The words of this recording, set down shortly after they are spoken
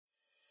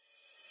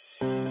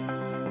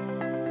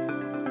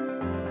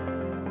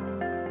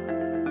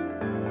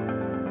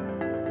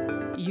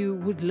you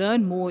would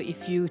learn more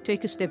if you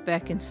take a step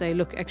back and say,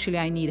 look, actually,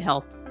 I need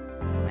help.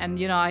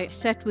 And, I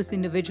sat with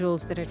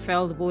individuals that had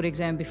failed the board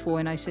exam before,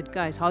 and I said,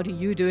 guys, how do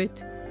you do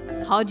it?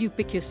 How do you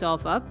pick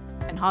yourself up?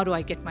 And how do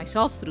I get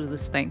myself through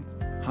this thing?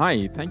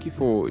 Hi, thank you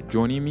for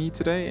joining me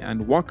today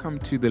and welcome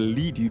to the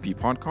LeadUP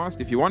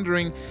podcast. If you're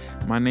wondering,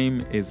 my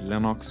name is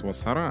Lennox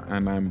Wasara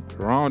and I'm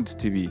proud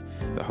to be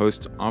the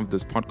host of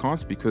this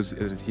podcast because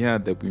it is here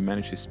that we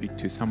managed to speak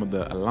to some of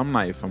the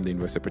alumni from the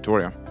University of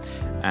Pretoria.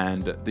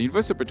 And the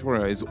University of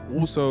Pretoria is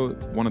also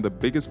one of the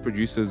biggest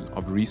producers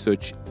of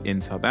research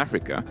in South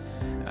Africa,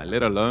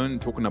 let alone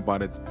talking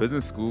about its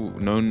business school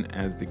known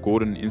as the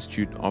Gordon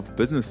Institute of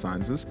Business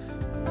Sciences,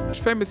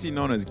 famously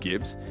known as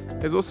GIBS,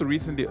 has also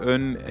recently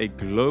earned a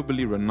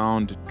globally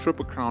renowned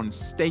Triple Crown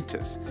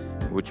status,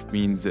 which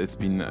means it's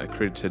been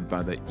accredited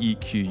by the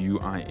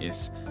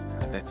EQUIS.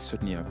 That's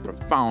certainly a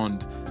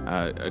profound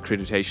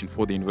accreditation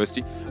for the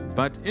university.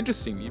 But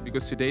interestingly,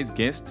 because today's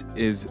guest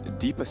is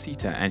Deepa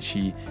Sita, and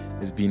she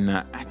has been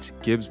at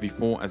GIBS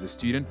before as a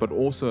student, but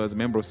also as a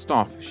member of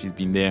staff. She's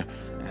been there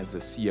as a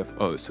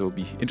CFO. So it'll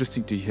be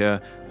interesting to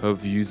hear her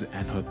views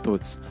and her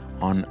thoughts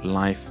on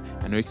life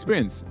and her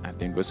experience at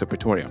the University of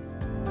Pretoria.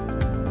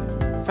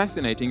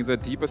 Fascinating is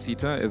that Deepa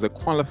Sita is a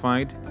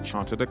qualified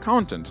chartered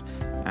accountant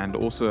and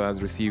also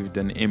has received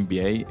an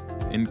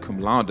MBA in Cum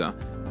Laude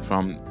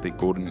from the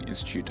Gordon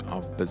Institute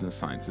of Business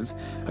Sciences,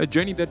 a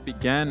journey that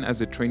began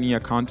as a trainee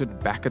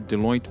accountant back at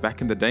Deloitte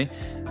back in the day,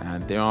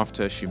 and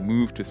thereafter she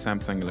moved to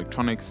Samsung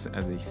Electronics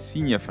as a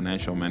senior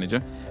financial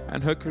manager,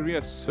 and her career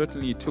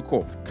certainly took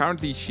off.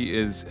 Currently, she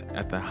is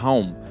at the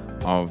helm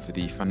of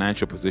the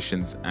financial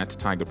positions at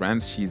Tiger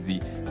Brands. She's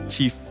the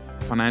chief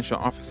financial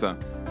officer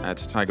at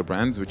Tiger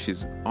Brands, which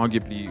is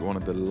arguably one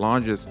of the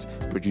largest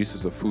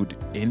producers of food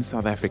in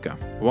South Africa.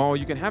 Well,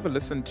 you can have a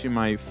listen to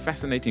my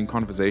fascinating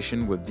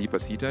conversation with Deepa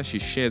Sita. She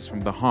shares from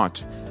the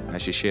heart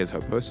as she shares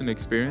her personal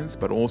experience,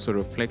 but also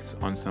reflects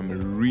on some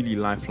really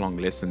lifelong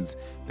lessons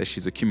that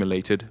she's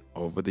accumulated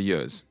over the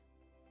years.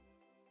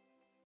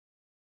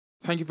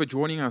 Thank you for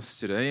joining us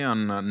today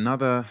on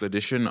another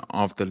edition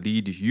of the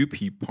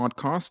LeadUP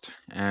podcast.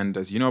 And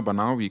as you know by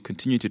now, we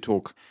continue to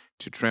talk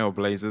to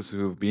trailblazers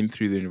who have been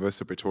through the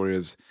University of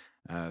Pretoria's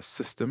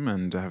system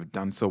and have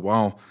done so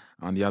well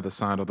on the other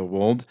side of the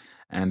world.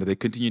 And they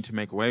continue to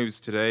make waves.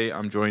 Today,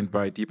 I'm joined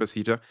by Deepa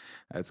Sita.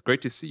 It's great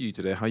to see you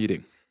today. How are you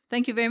doing?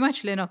 Thank you very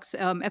much, Lennox.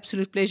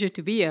 Absolute pleasure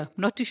to be here.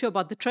 Not too sure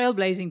about the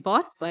trailblazing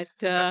part, but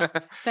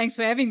thanks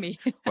for having me.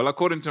 Well,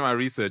 according to my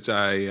research,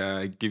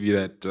 I give you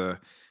that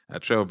a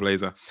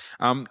trailblazer.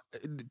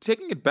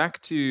 Taking it back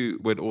to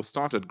where it all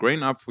started,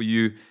 growing up for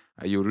you,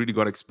 you really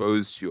got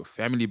exposed to your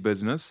family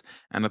business,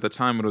 and at the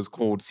time it was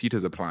called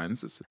Sita's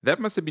Appliances. That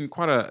must have been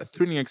quite a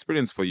thrilling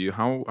experience for you.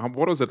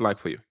 What was it like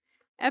for you?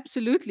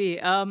 Absolutely.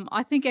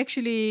 I think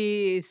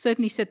actually it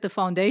certainly set the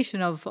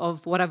foundation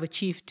of what I've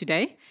achieved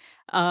today.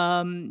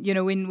 When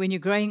you're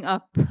growing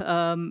up,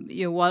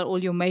 while all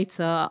your mates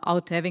are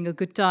out having a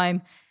good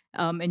time,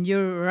 and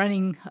you're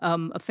running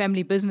a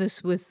family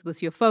business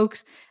with your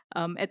folks,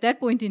 at that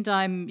point in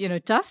time,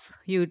 tough.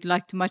 You'd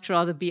like to much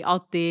rather be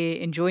out there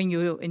enjoying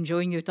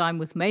your time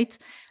with mates.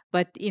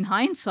 But in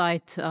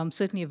hindsight,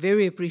 certainly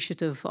very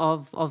appreciative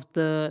of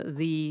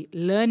the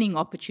learning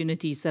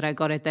opportunities that I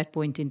got at that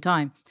point in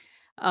time.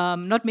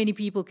 Not many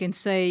people can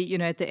say,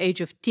 at the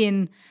age of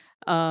 10,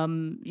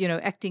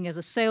 acting as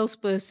a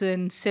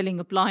salesperson, selling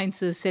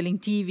appliances, selling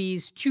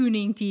TVs,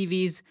 tuning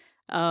TVs.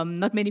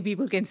 Not many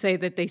people can say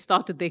that they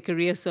started their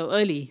career so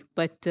early,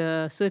 but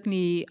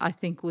certainly I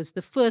think was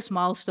the first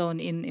milestone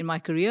in my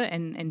career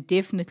and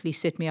definitely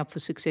set me up for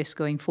success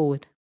going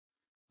forward.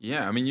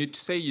 Yeah, I mean, you'd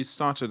say you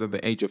started at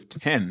the age of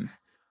 10.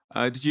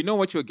 Did you know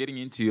what you were getting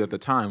into at the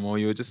time, or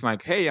you were just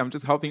like, hey, I'm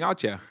just helping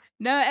out here?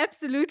 No,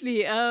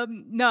 absolutely.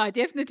 No, I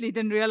definitely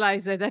didn't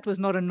realize that was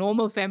not a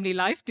normal family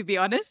life, to be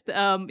honest.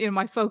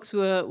 My folks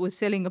were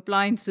selling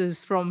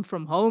appliances from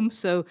home.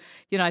 So,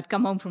 I'd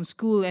come home from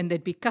school and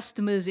there'd be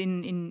customers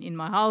in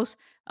my house.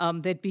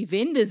 There'd be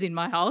vendors in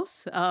my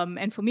house.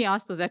 And for me, I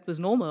thought that was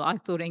normal. I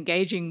thought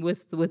engaging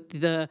with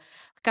the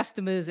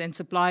customers and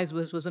suppliers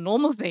was a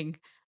normal thing.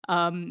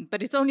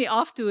 But it's only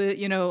after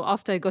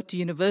I got to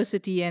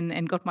university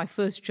and got my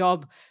first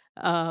job,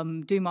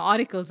 doing my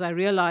articles, I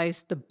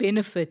realized the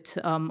benefit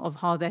of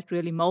how that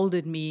really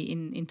molded me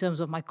in terms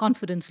of my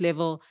confidence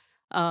level,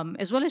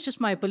 as well as just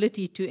my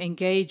ability to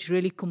engage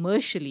really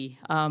commercially.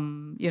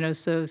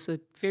 So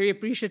very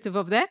appreciative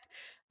of that.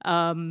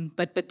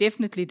 But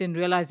definitely didn't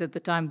realize at the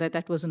time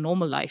that was a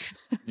normal life.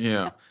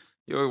 Yeah.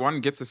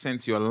 One gets a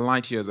sense you're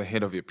light years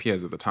ahead of your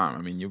peers at the time.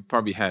 I mean, you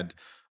probably had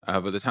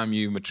by the time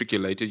you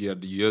matriculated, you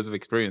had years of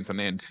experience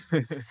on end.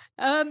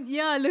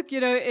 Yeah, look,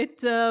 it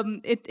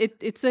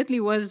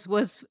certainly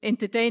was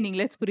entertaining.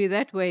 Let's put it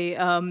that way.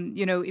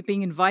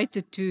 Being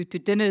invited to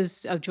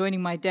dinners,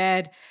 joining my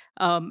dad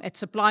at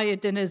supplier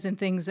dinners and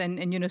things,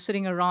 and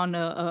sitting around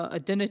a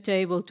dinner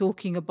table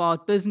talking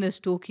about business,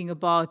 talking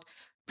about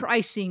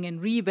pricing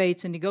and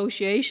rebates and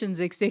negotiations,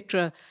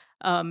 etc.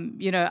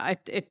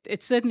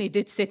 It certainly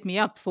did set me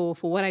up for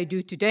what I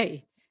do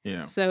today.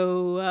 Yeah.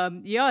 So,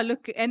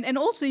 look, and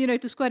also,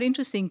 it was quite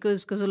interesting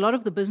because a lot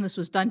of the business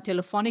was done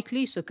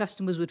telephonically. So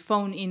customers would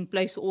phone in,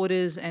 place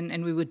orders,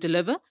 and we would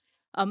deliver.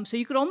 So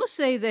you could almost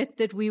say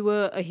that we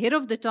were ahead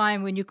of the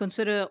time when you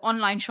consider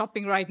online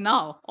shopping right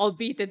now,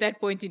 albeit at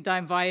that point in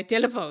time via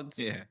telephones.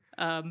 Yeah.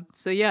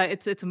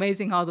 It's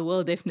amazing how the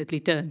world definitely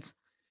turns.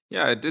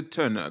 Yeah, it did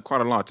turn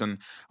quite a lot. And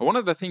one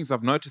of the things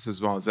I've noticed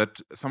as well is that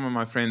some of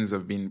my friends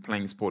have been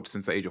playing sports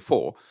since the age of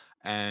 4.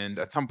 And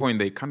at some point,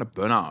 they kind of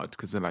burn out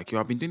because they're like, yo,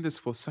 I've been doing this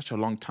for such a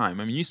long time.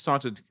 I mean, you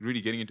started really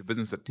getting into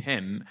business at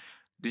 10.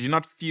 Did you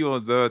not feel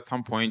as though at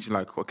some point you're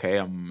like, okay,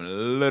 I'm a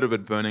little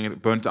bit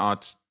burnt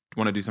out,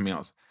 want to do something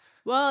else?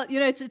 Well,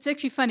 it's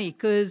actually funny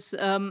because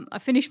I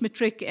finished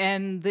matric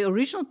and the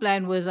original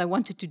plan was I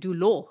wanted to do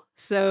law.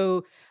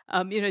 So,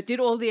 did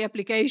all the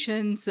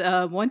applications,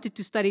 wanted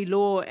to study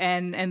law,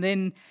 and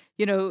then,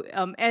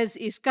 as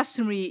is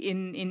customary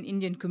in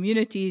Indian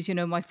communities,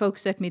 my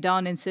folks sat me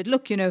down and said,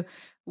 look,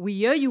 we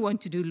hear you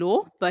want to do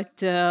law,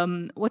 but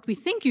what we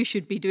think you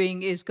should be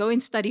doing is go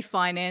and study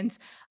finance,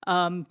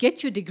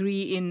 get your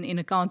degree in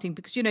accounting,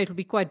 because, it'll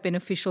be quite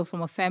beneficial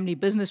from a family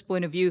business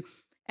point of view.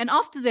 And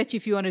after that,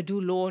 if you want to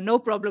do law, no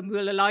problem,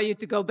 we'll allow you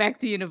to go back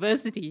to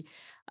university.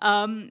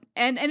 And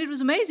it was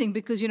amazing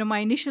because, my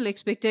initial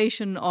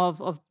expectation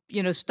of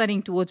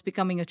studying towards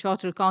becoming a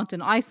chartered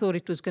accountant, I thought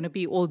it was going to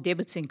be all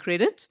debits and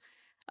credits.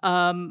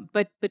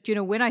 But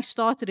when I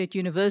started at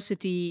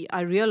university,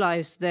 I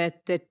realized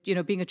that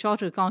being a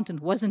chartered accountant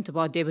wasn't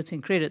about debits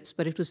and credits,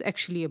 but it was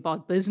actually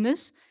about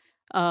business.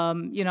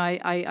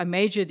 I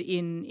majored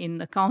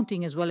in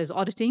accounting as well as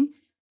auditing,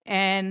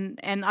 and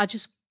I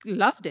just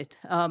loved it,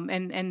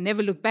 and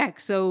never looked back.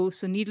 So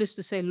needless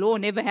to say, law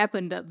never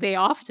happened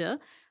thereafter.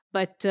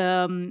 But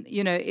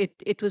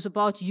it was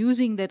about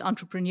using that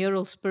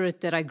entrepreneurial spirit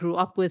that I grew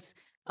up with,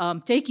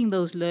 taking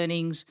those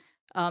learnings,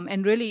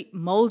 and really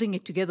molding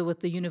it together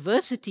with the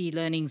university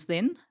learnings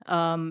then,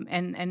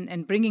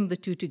 and bringing the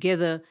two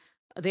together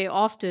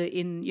thereafter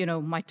in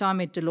my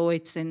time at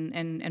Deloitte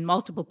and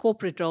multiple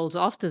corporate roles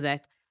after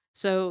that.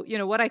 So,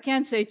 what I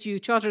can say to you,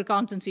 chartered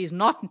accountancy is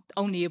not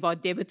only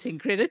about debits and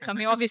credits. I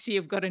mean, obviously,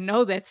 you've got to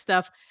know that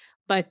stuff,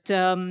 but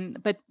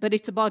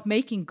it's about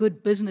making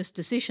good business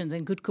decisions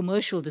and good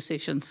commercial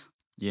decisions.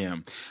 Yeah.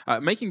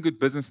 Making good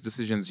business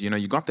decisions,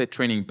 you got that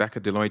training back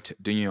at Deloitte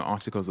doing your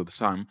articles at the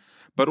time,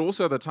 but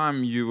also at the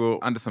time you were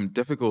under some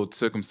difficult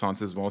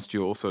circumstances whilst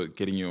you were also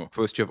getting your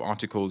first year of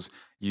articles.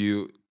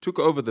 You took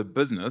over the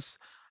business.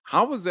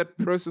 How was that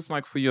process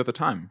like for you at the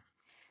time?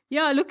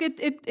 Yeah, look,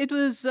 it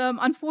was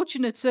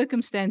unfortunate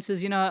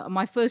circumstances.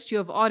 My first year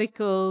of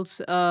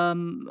articles,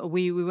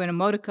 we were in a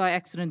motor car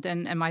accident,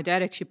 and my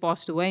dad actually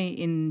passed away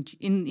in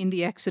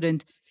the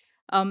accident.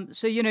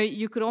 So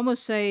you could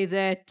almost say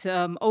that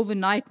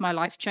overnight my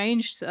life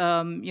changed.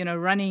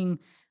 Running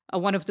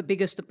one of the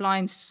biggest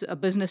appliance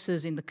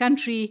businesses in the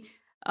country,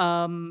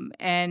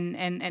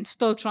 and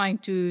still trying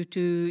to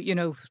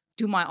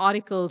do my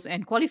articles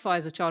and qualify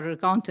as a chartered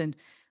accountant.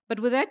 But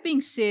with that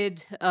being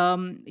said,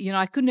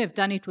 I couldn't have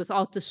done it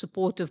without the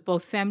support of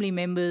both family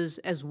members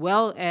as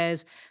well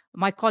as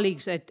my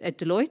colleagues at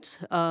Deloitte.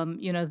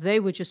 They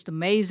were just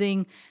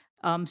amazing.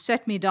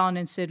 Sat me down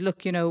and said,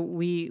 look,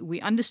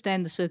 we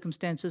understand the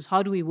circumstances.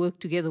 How do we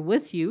work together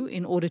with you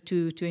in order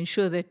to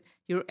ensure that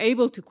you're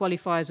able to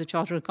qualify as a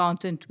chartered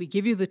accountant? We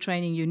give you the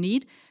training you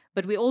need,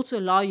 but we also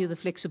allow you the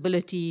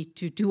flexibility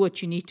to do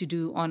what you need to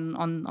do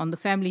on the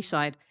family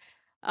side.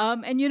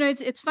 And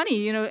it's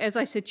funny, as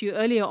I said to you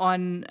earlier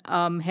on,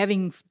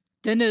 having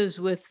dinners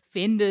with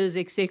vendors,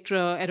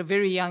 etc., at a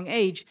very young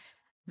age,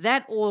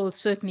 that all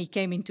certainly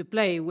came into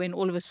play when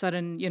all of a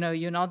sudden,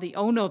 you're now the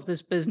owner of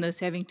this business,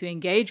 having to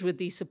engage with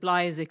these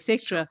suppliers,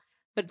 etc.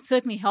 But it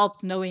certainly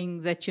helped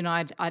knowing that,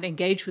 I'd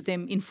engaged with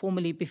them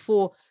informally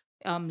before,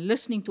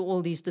 listening to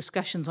all these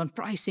discussions on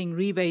pricing,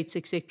 rebates,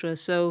 etc.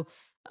 So,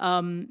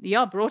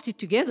 brought it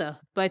together.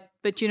 But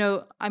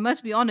I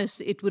must be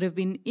honest, it would have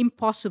been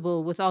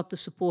impossible without the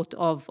support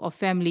of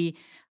family,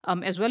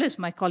 as well as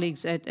my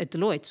colleagues at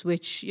Deloitte,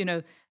 which,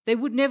 they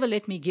would never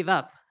let me give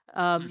up.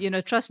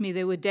 Trust me,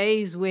 there were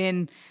days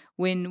when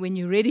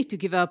you're ready to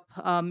give up.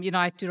 I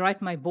had to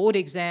write my board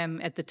exam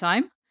at the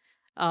time.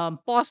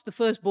 Passed the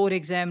first board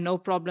exam, no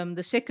problem.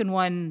 The second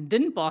one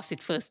didn't pass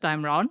it first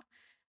time round.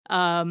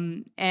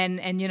 And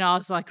I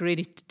was like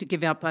ready to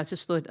give up. I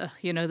just thought,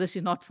 this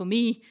is not for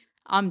me.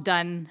 I'm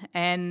done.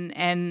 And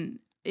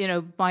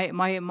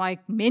my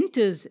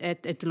mentors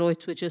at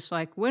Deloitte were just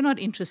like, we're not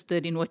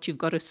interested in what you've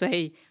got to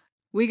say.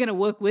 We're going to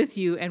work with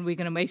you, and we're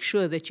going to make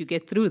sure that you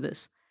get through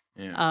this.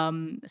 Yeah.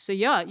 And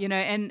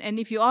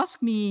if you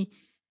ask me,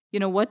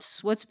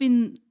 what's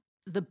been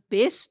the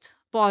best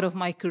part of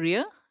my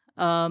career,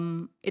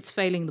 it's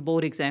failing the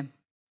board exam.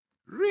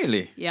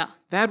 Really? Yeah.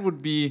 That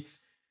would be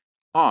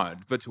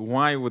odd, but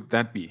why would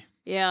that be?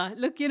 Yeah,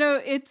 look,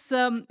 it's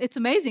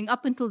amazing.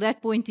 Up until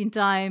that point in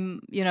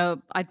time,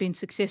 I'd been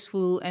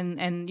successful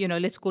and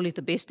let's call it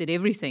the best at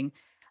everything.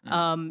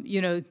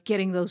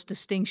 Getting those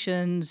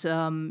distinctions,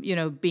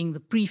 being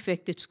the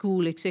prefect at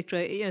school,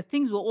 etc.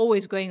 Things were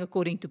always going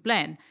according to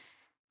plan.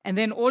 And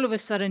then all of a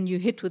sudden you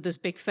hit with this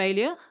big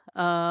failure,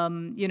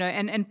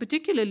 and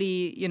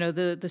particularly,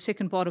 the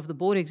second part of the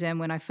board exam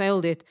when I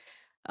failed it,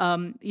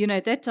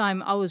 at that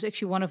time I was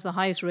actually one of the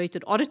highest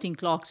rated auditing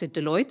clerks at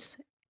Deloitte,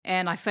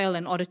 and I failed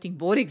an auditing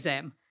board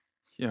exam.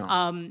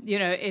 Yeah.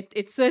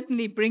 It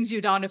certainly brings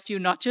you down a few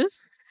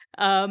notches.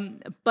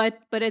 But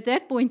at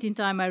that point in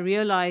time, I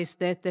realized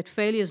that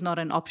failure is not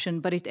an option,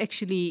 but it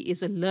actually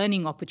is a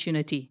learning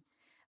opportunity.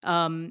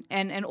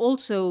 And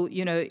also,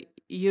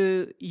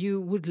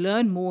 you would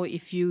learn more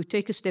if you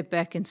take a step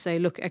back and say,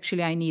 look,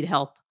 actually, I need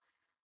help.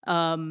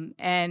 I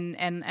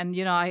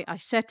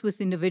sat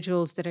with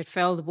individuals that had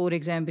failed the board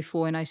exam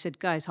before, and I said,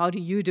 guys, how do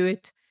you do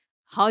it?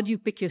 How do you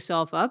pick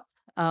yourself up?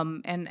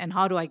 And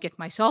how do I get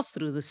myself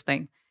through this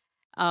thing?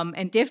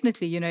 And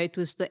definitely, it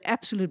was the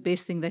absolute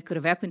best thing that could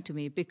have happened to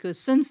me, because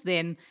since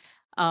then,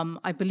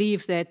 I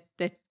believe that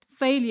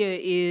failure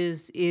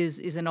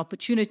is an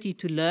opportunity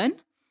to learn.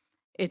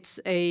 It's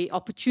a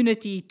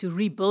opportunity to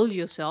rebuild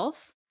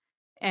yourself.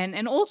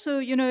 And also,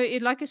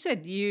 like I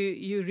said,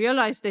 you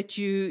realize that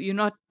you're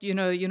not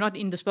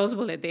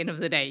indisposable at the end of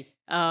the day.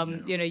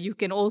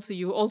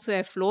 You also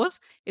have flaws.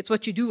 It's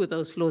what you do with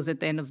those flaws at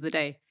the end of the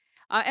day.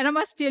 And I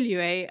must tell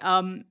you,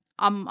 I'm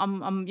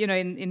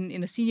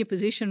in a senior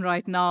position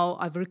right now.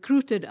 I've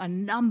recruited a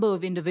number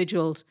of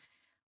individuals.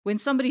 When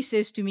somebody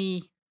says to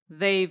me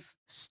they've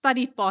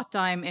studied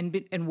part-time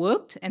and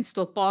worked and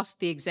still passed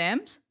the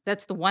exams,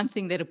 that's the one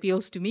thing that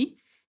appeals to me.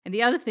 And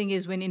the other thing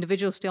is when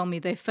individuals tell me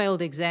they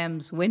failed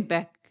exams, went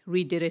back,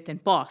 redid it,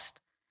 and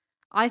passed.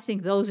 I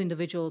think those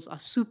individuals are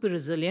super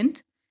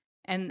resilient,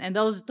 and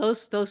those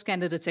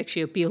candidates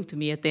actually appeal to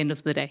me at the end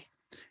of the day.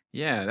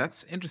 Yeah,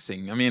 that's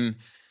interesting. I mean,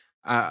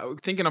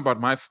 thinking about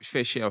my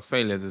fair share of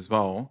failures as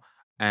well,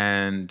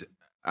 and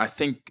I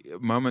think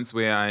moments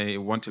where I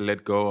want to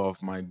let go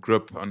of my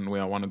grip on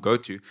where I want to go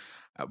to.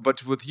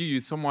 But with you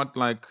somewhat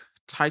like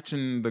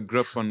tighten the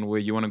grip on where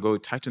you want to go,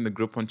 tighten the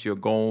grip onto your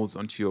goals,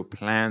 onto your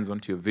plans,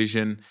 onto your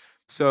vision.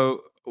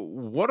 So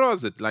what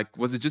was it? Like,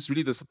 was it just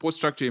really the support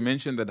structure you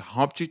mentioned that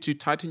helped you to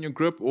tighten your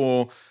grip,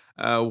 or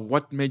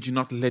what made you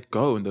not let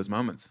go in those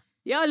moments?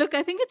 Yeah, look,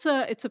 I think it's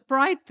a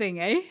pride thing,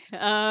 eh?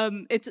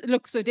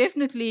 So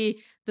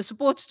definitely the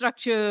support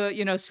structure,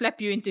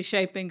 slap you into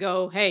shape and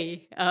go,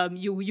 hey,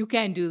 you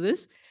can do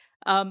this.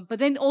 But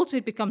then also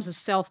it becomes a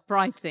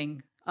self-pride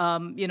thing.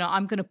 I'm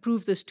going to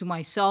prove this to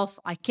myself.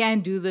 I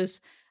can do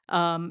this,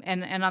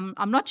 and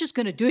I'm not just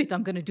going to do it.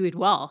 I'm going to do it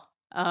well.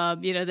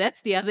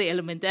 That's the other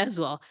element as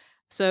well.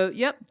 So,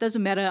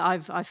 doesn't matter.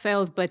 I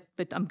failed, but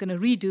I'm going to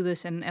redo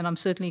this, and I'm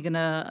certainly going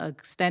to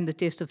stand the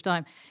test of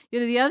time.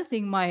 The other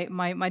thing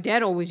my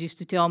dad always used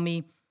to tell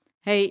me,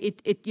 hey,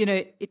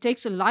 it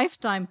takes a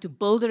lifetime to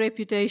build a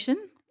reputation.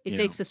 It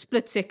takes a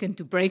split second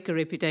to break a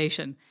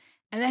reputation,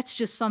 and that's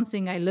just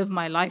something I live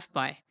my life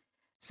by.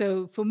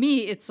 So for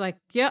me, it's like,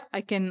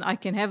 I can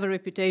have a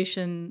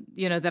reputation,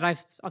 that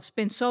I've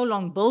spent so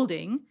long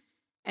building,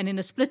 and in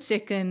a split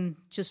second,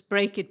 just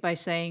break it by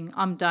saying,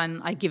 I'm done,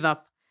 I give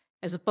up,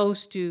 as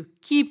opposed to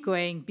keep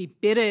going, be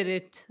better at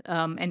it,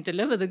 and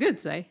deliver the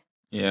goods, eh?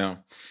 Yeah.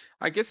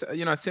 I guess,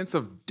 a sense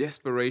of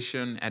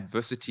desperation,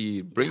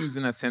 adversity brings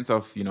in a sense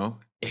of,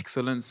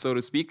 excellence, so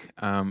to speak.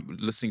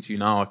 Listening to you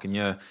now, I can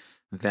hear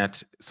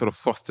that sort of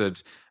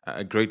fostered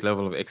a great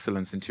level of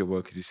excellence into your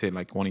work, as you said,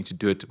 like wanting to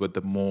do it with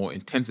the more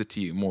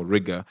intensity, more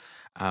rigor.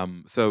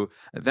 So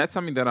that's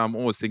something that I'm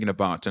always thinking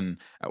about.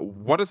 And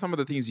what are some of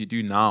the things you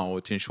do now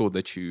to ensure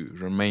that you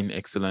remain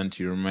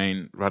excellent, you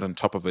remain right on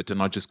top of it and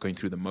not just going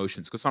through the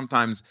motions? Because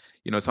sometimes,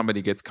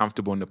 somebody gets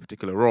comfortable in a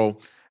particular role.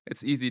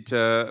 It's easy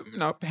to,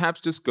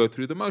 perhaps just go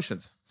through the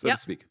motions, so to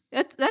speak.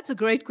 That's a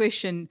great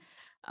question.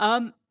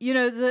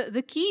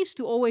 The key is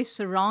to always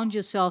surround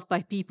yourself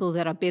by people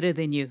that are better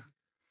than you.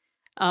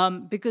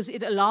 Because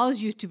it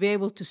allows you to be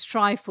able to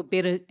strive for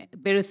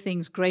better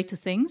things, greater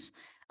things,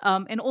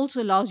 and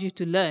also allows you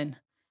to learn.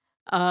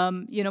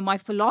 My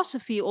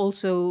philosophy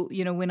also,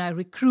 when I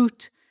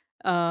recruit,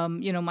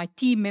 my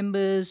team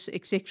members,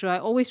 etc., I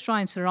always try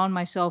and surround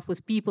myself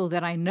with people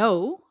that I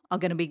know are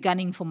going to be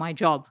gunning for my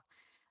job.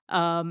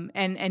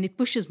 And it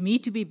pushes me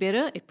to be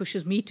better. It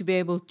pushes me to be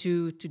able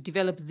to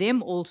develop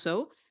them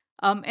also,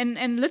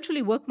 and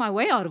literally work my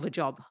way out of a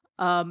job,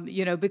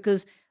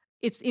 because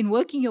it's in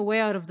working your way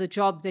out of the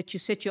job that you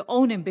set your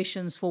own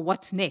ambitions for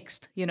what's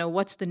next,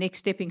 what's the next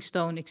stepping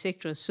stone,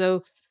 etc.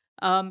 So,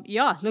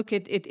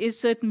 it is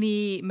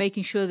certainly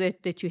making sure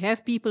that you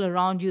have people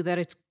around you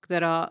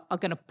that are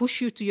going to push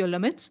you to your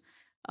limits.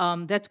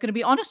 That's going to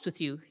be honest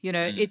with you.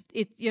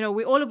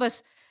 We all of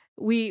us,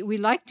 we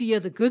like to hear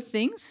the good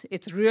things.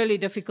 It's really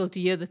difficult to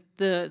hear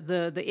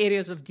the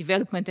areas of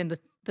development and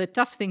the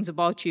tough things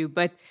about you.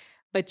 But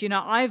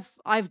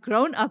I've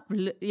grown up,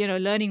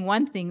 learning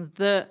one thing: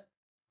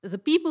 the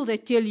people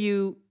that tell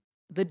you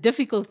the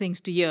difficult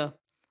things to hear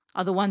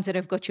are the ones that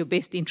have got your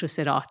best interest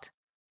at heart.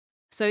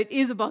 So it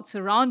is about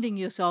surrounding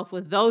yourself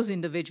with those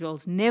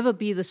individuals. Never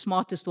be the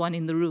smartest one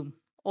in the room.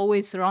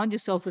 Always surround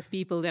yourself with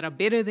people that are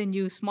better than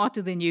you,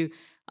 smarter than you,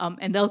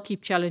 and they'll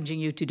keep challenging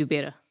you to do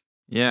better.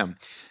 Yeah,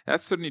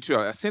 that's certainly true.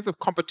 A sense of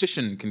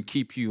competition can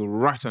keep you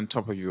right on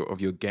top of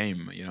your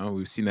game.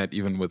 We've seen that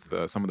even with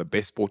some of the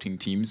best sporting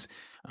teams.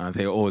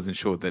 They always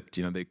ensure that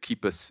they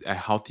keep a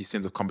healthy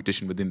sense of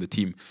competition within the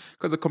team,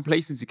 because the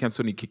complacency can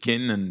certainly kick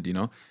in, and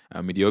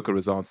mediocre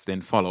results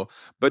then follow.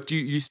 But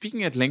you're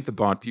speaking at length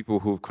about people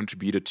who've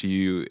contributed to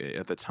you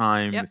at the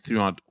time, Yep.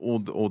 throughout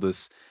all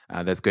this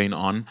that's going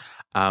on.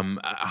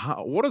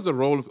 What is the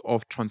role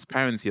of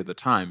transparency at the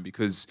time?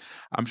 Because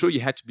I'm sure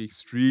you had to be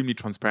extremely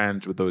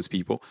transparent with those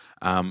people.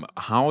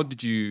 How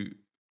did you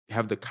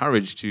have the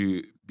courage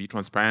to be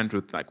transparent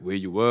with like where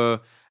you were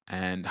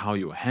and how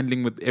you were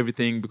handling with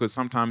everything? Because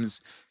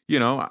sometimes,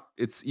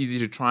 it's easy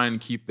to try and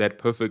keep that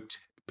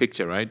perfect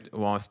picture, right?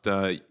 Whilst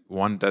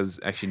one does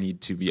actually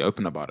need to be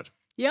open about it.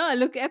 Yeah,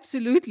 look,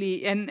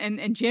 absolutely.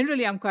 And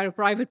generally I'm quite a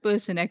private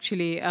person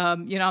actually.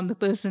 I'm the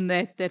person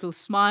that will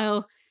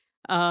smile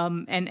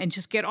and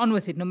just get on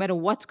with it no matter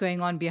what's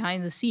going on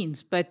behind the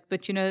scenes. But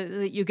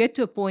you get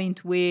to a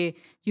point where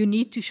you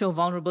need to show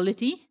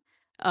vulnerability.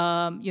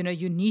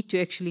 You need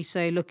to actually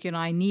say, look,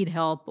 I need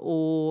help,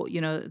 or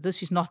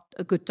this is not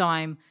a good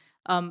time.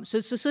 So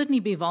certainly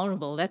be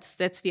vulnerable.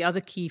 That's the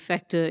other key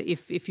factor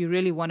if you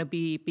really want to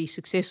be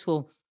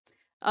successful.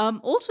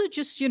 Also,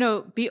 just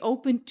be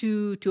open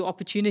to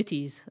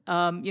opportunities.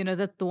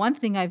 That the one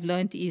thing I've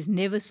learned is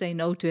never say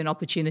no to an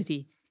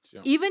opportunity,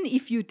 Sure. even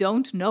if you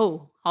don't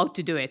know how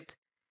to do it.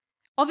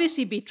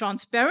 Obviously, be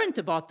transparent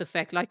about the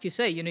fact, like you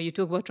say. You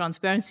talk about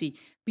transparency.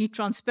 Be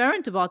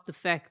transparent about the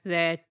fact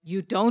that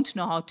you don't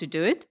know how to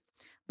do it,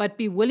 but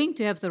be willing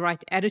to have the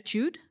right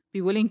attitude.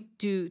 Be willing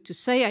to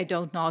say, I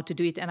don't know how to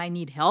do it and I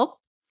need help,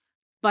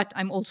 but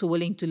I'm also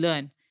willing to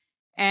learn.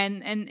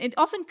 And it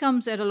often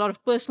comes at a lot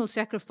of personal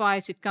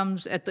sacrifice. It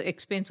comes at the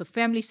expense of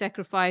family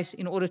sacrifice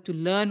in order to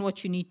learn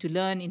what you need to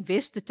learn,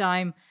 invest the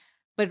time.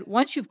 But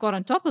once you've got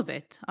on top of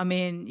it, I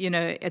mean,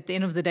 at the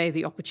end of the day,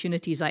 the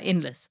opportunities are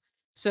endless.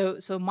 So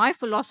my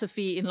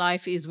philosophy in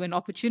life is when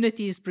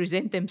opportunities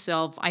present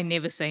themselves, I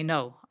never say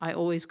no. I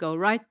always go,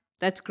 right,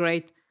 that's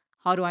great.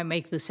 How do I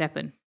make this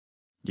happen?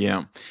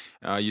 Yeah,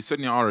 you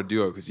certainly are a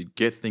duo, because you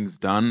get things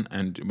done,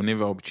 and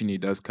whenever opportunity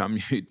does come,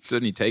 you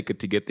certainly take it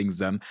to get things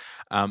done.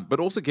 But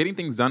also, getting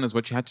things done is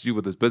what you had to do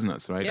with this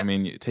business, right? I Yep.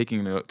 mean,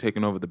 taking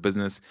over the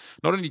business.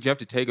 Not only do you have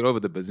to take it over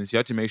the business, you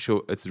have to make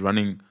sure it's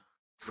running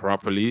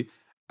properly,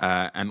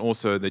 and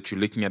also that you're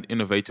looking at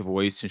innovative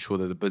ways to ensure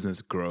that the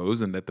business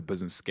grows and that the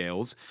business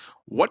scales.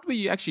 What were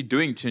you actually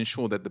doing to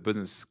ensure that the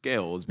business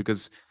scales?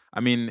 Because I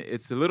mean,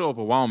 it's a little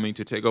overwhelming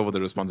to take over the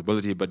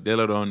responsibility, but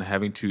let alone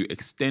having to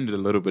extend it a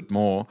little bit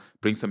more,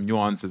 bring some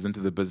nuances into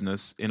the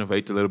business,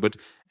 innovate a little bit,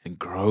 and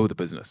grow the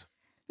business.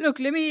 Look,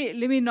 let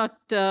me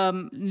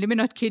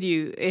not kid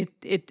you.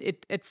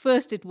 It at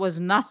first it was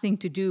nothing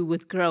to do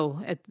with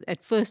grow.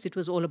 At first it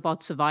was all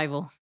about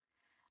survival.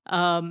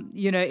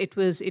 It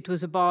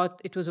was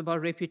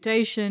about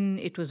reputation.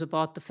 It was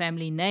about the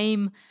family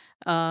name.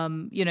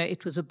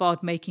 It was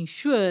about making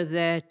sure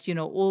that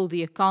all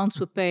the accounts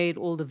were paid,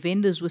 all the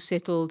vendors were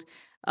settled.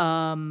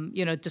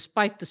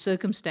 Despite the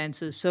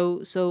circumstances.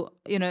 So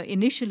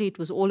initially it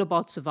was all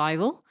about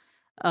survival.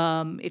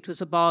 It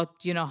was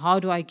about how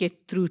do I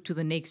get through to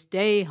the next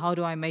day? How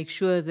do I make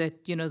sure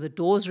that the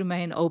doors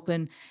remain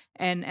open,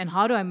 and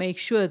how do I make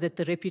sure that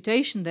the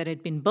reputation that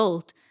had been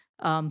built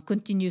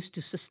continues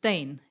to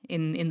sustain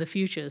in the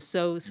future.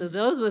 So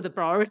those were the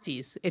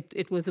priorities.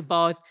 It was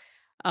about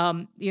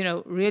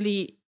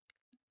really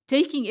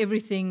taking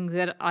everything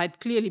that I'd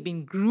clearly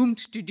been groomed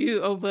to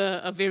do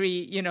over a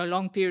very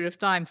long period of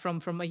time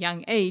from a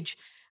young age,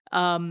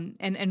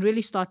 and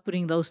really start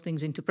putting those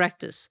things into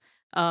practice.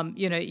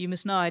 You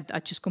must know I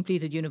just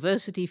completed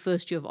university,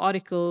 first year of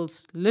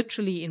articles,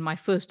 literally in my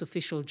first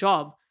official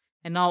job,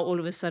 and now all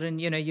of a sudden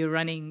you're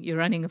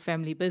running a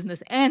family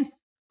business and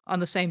on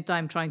the same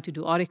time trying to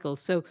do articles.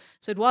 So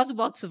it was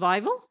about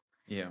survival.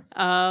 Yeah.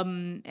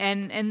 And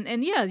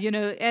yeah,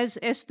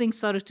 as things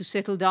started to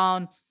settle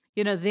down,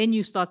 then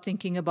you start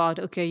thinking about,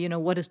 okay,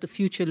 what does the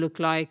future look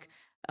like?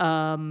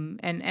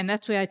 And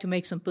that's where I had to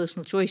make some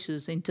personal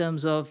choices in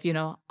terms of,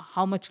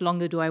 how much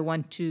longer do I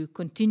want to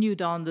continue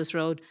down this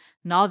road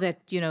now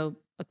that,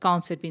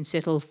 accounts had been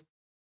settled,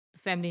 the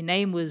family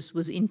name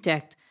was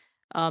intact.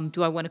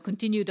 Do I want to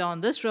continue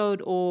down this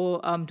road,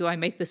 or do I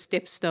make the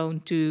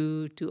stepstone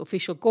to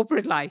official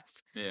corporate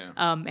life? Yeah.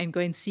 And go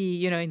and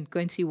see,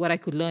 what I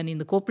could learn in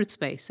the corporate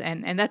space.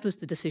 And that was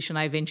the decision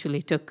I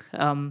eventually took,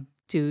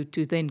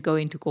 to then go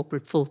into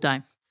corporate full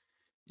time.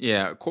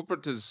 Yeah,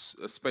 corporate is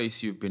a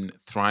space you've been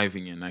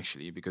thriving in,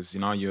 actually, because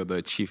now you're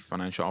the chief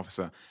financial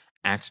officer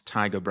at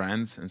Tiger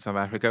Brands in South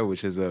Africa,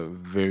 which is a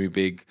very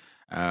big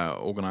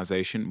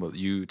organization. Well,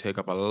 you take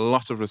up a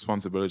lot of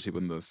responsibility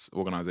within this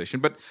organization,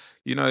 but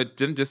it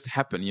didn't just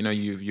happen.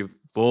 You've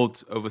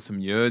built over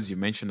some years. You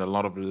mentioned a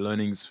lot of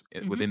learnings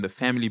within the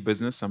family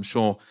business. I'm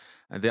sure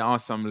there are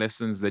some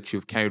lessons that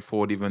you've carried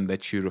forward, even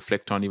that you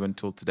reflect on even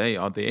till today.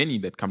 Are there any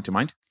that come to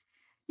mind?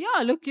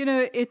 Yeah, look,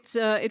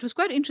 it was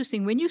quite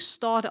interesting when you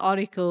start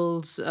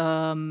articles.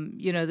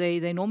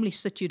 They normally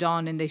sit you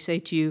down and they say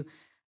to you,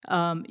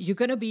 you're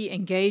going to be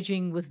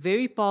engaging with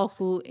very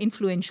powerful,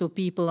 influential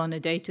people on a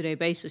day-to-day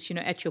basis,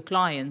 at your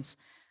clients.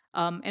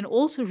 And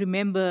also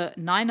remember,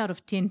 9 out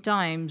of 10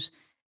 times,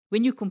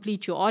 when you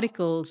complete your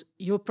articles,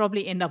 you'll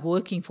probably end up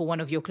working for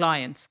one of your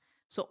clients.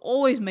 So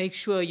always make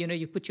sure,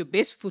 you put your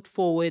best foot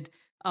forward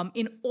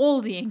in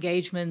all the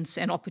engagements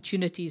and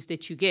opportunities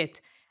that you get.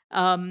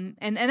 And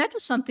that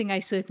was something I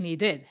certainly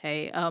did.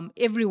 Hey,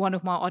 every one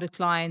of my audit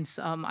clients,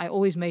 I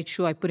always made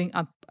sure I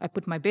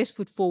put my best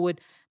foot forward,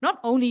 not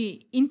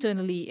only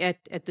internally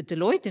at the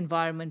Deloitte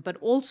environment, but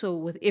also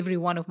with every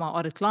one of my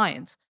audit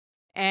clients.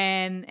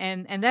 And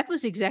that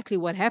was exactly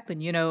what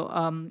happened.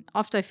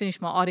 After I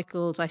finished my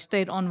articles, I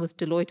stayed on with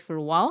Deloitte for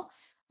a while,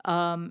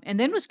 and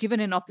then was given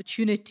an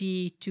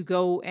opportunity to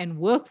go and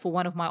work for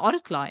one of my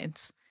audit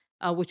clients,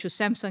 which was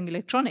Samsung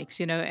Electronics,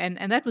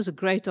 and that was a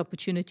great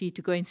opportunity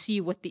to go and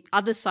see what the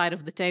other side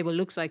of the table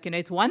looks like.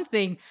 It's one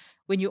thing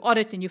when you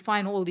audit and you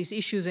find all these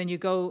issues and you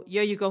go,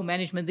 here you go,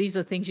 management, these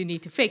are things you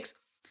need to fix.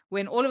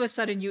 When all of a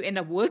sudden you end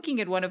up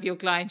working at one of your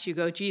clients, you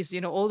go, geez,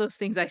 all those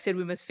things I said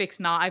we must fix,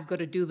 now I've got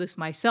to do this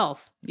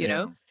myself, you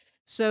know?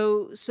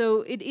 So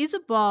it is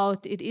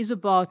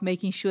about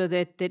making sure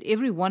that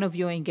every one of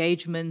your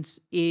engagements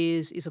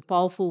is a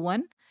powerful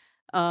one.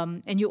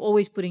 And you're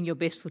always putting your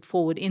best foot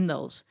forward in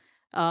those.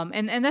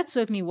 And that's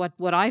certainly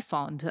what I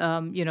found,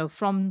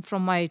 from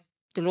my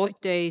Deloitte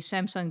days,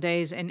 Samsung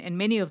days, and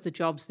many of the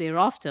jobs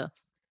thereafter.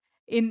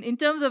 In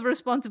terms of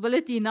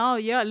responsibility now,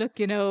 look,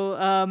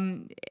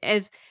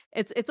 as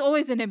it's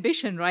always an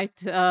ambition, right?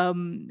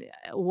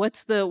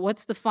 What's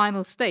the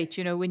final stage?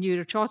 When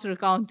you're a chartered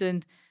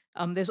accountant,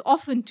 there's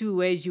often two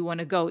ways you want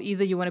to go.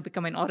 Either you want to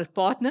become an audit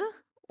partner,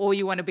 or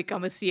you want to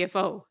become a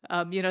CFO.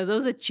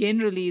 Those are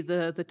generally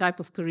the type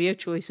of career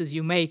choices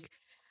you make.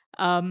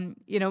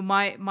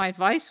 My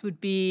advice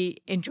would be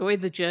enjoy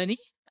the journey.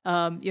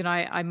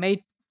 I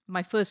made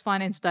my first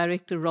finance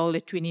director role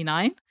at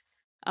 29.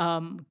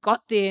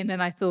 Got there and then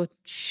I thought,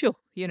 sure,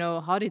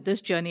 how did this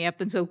journey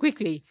happen so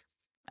quickly?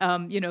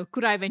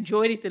 Could I have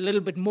enjoyed it a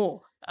little bit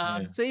more?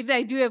 So if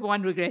I do have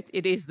one regret,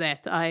 it is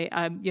that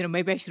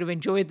maybe I should have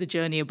enjoyed the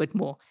journey a bit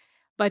more.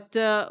 But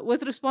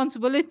with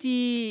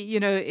responsibility,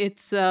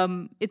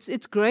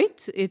 it's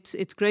great.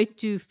 It's great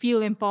to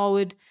feel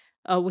empowered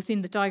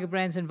within the Tiger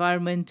Brands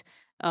environment.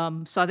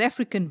 South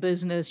African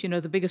business,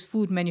 the biggest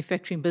food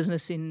manufacturing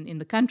business in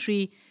the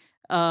country.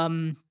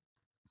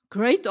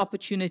 Great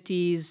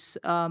opportunities,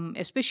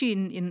 especially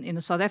in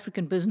a South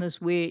African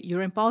business where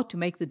you're empowered to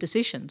make the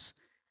decisions.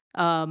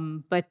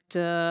 But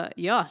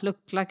look,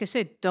 like I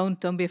said,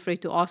 don't be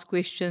afraid to ask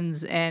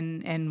questions,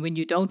 and when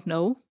you don't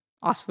know,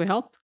 ask for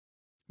help.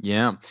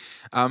 Yeah.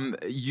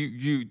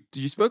 You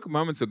spoke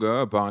moments ago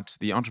about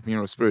the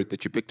entrepreneurial spirit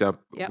that you picked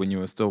up when you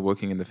were still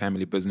working in the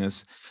family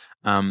business.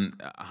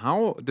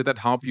 How did that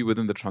help you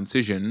within the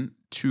transition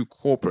to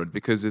corporate?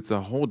 Because it's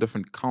a whole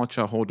different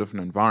culture, a whole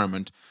different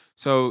environment.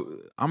 So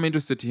I'm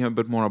interested to hear a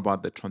bit more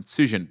about the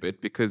transition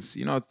bit, because,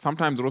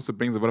 sometimes it also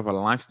brings a bit of a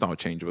lifestyle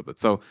change with it.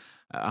 So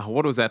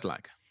what was that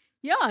like?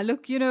 Yeah,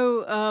 look,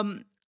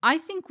 I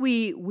think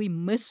we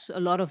miss a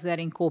lot of that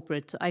in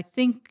corporate. I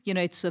think,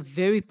 it's a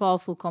very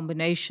powerful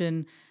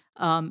combination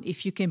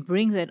if you can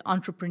bring that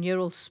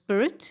entrepreneurial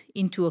spirit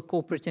into a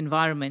corporate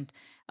environment.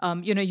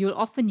 You'll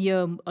often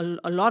hear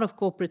a lot of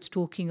corporates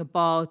talking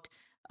about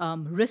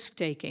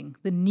risk-taking,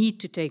 the need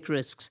to take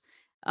risks.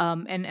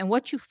 And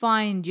what you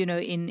find,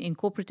 in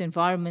corporate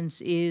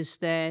environments is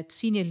that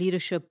senior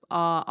leadership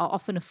are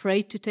often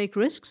afraid to take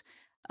risks.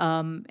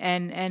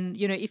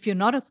 If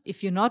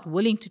you're not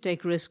willing to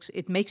take risks,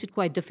 it makes it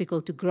quite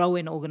difficult to grow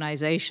an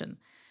organization.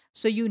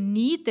 So you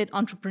need that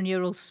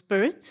entrepreneurial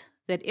spirit,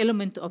 that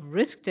element of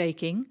risk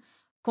taking,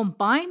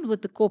 combined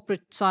with the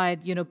corporate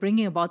side,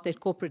 bringing about that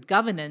corporate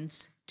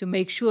governance to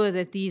make sure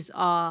that these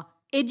are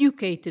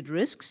educated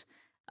risks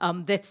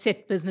that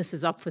set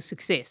businesses up for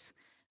success.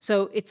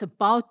 So it's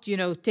about,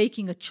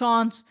 taking a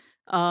chance,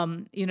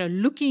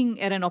 looking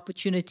at an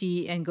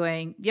opportunity and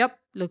going, yep,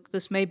 look,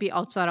 this may be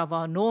outside of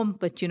our norm,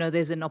 but,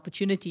 there's an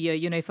opportunity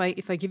here. If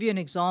I give you an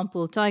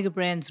example, Tiger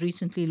Brands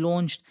recently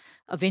launched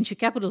a venture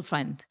capital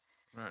fund.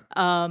 Right.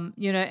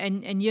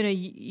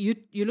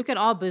 You look at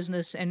our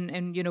business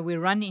and we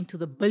run into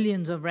the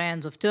billions of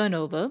rands of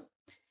turnover,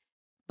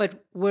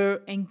 but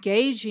we're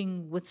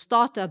engaging with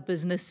startup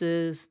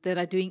businesses that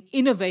are doing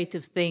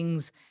innovative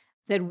things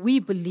that we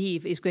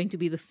believe is going to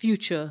be the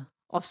future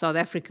of South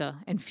Africa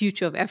and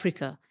future of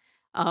Africa.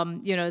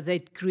 They're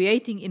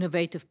creating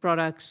innovative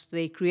products,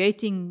 they're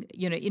creating,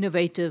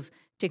 innovative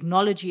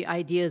technology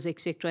ideas,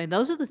 etc. And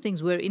those are the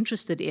things we're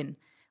interested in.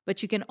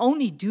 But you can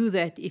only do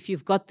that if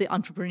you've got the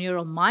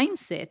entrepreneurial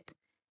mindset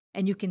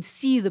and you can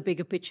see the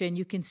bigger picture and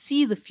you can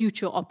see the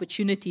future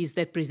opportunities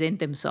that present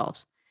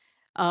themselves.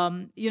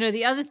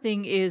 The other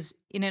thing is,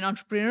 in an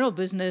entrepreneurial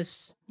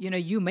business,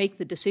 you make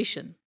the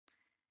decision.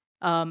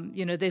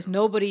 There's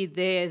nobody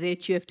there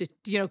that you have to,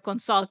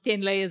 consult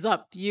 10 layers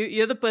up.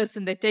 You're the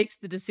person that takes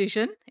the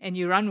decision and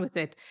you run with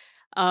it.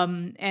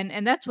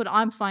 And that's what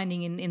I'm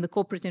finding in the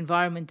corporate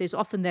environment. There's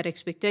often that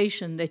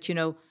expectation that,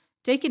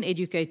 take an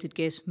educated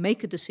guess,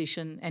 make a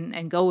decision,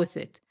 and go with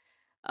it.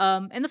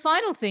 And the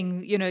final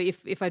thing,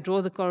 if I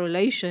draw the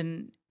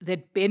correlation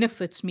that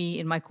benefits me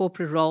in my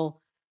corporate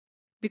role,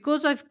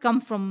 because I've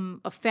come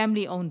from a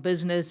family-owned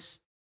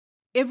business,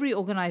 every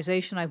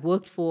organization I've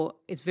worked for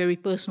is very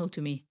personal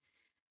to me.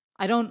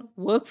 I don't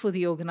work for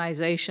the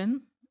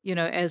organization,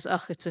 as,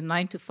 it's a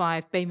 9 to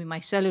 5, pay me my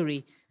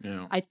salary.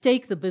 Yeah. I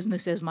take the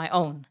business as my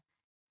own.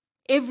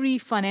 Every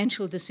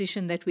financial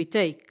decision that we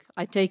take,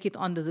 I take it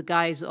under the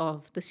guise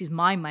of, this is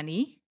my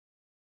money.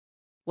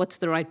 What's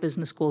the right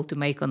business call to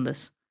make on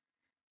this?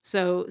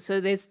 So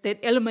there's that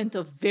element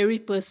of very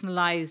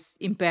personalized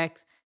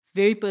impact,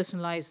 very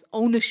personalized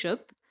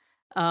ownership,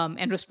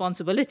 and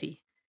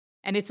responsibility.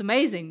 And it's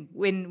amazing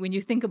when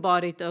you think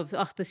about it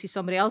of, this is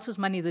somebody else's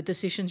money, the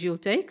decisions you'll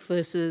take,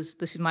 versus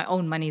this is my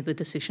own money, the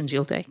decisions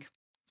you'll take.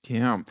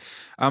 Yeah.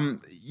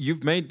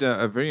 You've made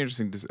a very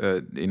interesting,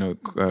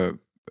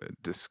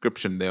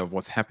 description there of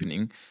what's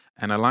happening.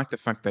 And I like the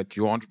fact that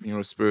your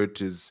entrepreneurial spirit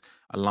is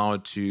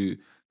allowed to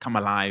come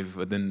alive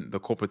within the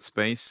corporate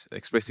space,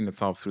 expressing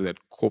itself through that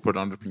corporate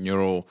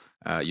entrepreneurial,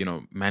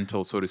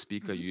 mantle, so to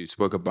speak. You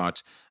spoke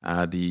about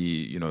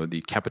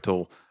the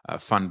capital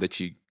fund that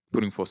you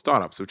putting for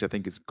startups, which I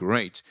think is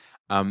great.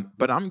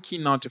 But I'm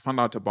keen now to find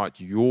out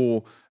about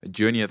your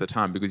journey at the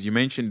time, because you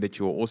mentioned that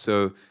you were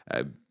also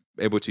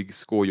able to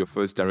score your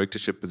first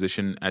directorship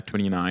position at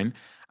 29.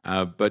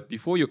 But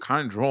before your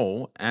current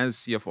role as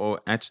CFO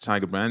at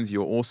Tiger Brands,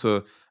 you're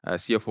also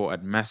CFO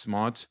at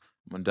Massmart,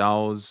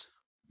 Mondelēz,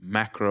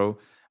 Makro,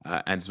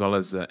 as well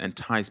as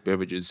Entice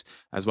Beverages,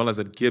 as well as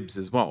at Gibbs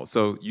as well.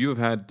 So you've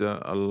had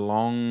a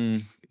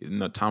long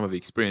time of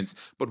experience.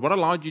 But what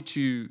allowed you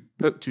to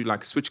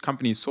switch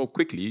companies so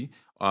quickly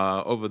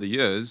over the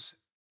years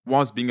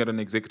was being at an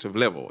executive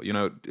level? It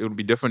would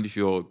be different if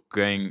you're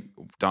going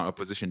down a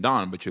position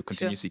down, but you're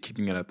continuously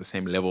keeping it at the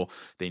same level.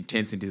 The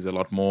intensity is a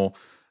lot more.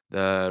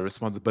 The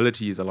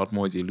responsibility is a lot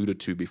more, as you alluded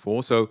to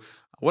before. So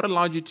what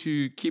allowed you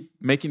to keep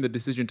making the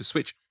decision to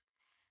switch?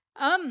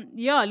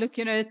 Look,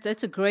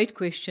 that's a great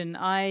question.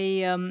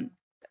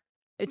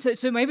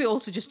 So maybe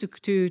also just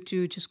to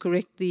just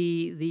correct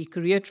the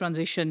career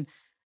transition.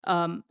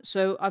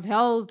 So I've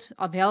held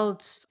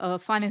a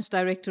finance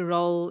director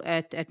role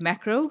at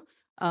Makro.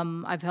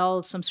 I've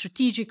held some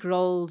strategic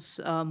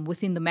roles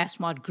within the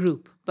Massmart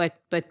group,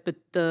 but the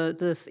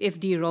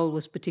FD role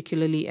was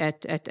particularly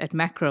at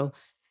Makro.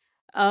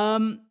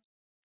 I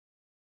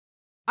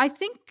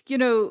think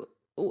the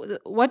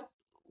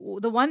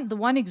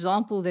one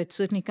example that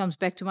certainly comes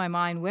back to my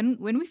mind, when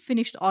we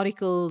finished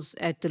articles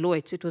at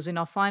Deloitte, it was in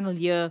our final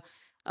year,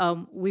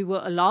 we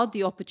were allowed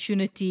the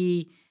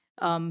opportunity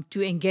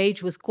to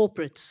engage with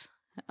corporates.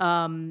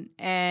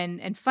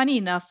 And funny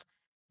enough,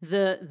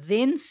 the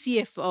then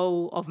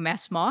CFO of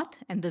Massmart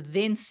and the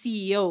then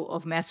CEO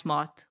of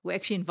Massmart were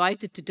actually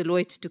invited to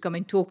Deloitte to come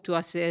and talk to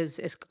us as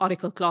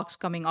article clerks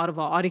coming out of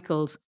our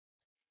articles.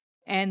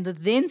 And the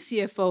then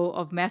CFO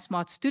of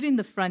Massmart stood in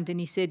the front and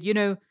he said,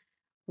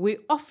 we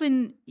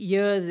often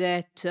hear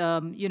that,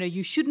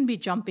 you shouldn't be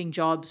jumping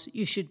jobs.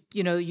 You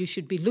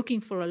should be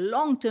looking for a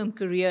long-term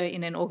career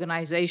in an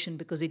organization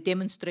because it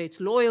demonstrates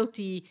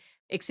loyalty,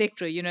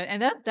 etc.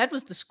 And that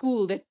was the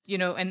school that,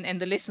 and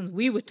the lessons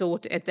we were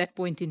taught at that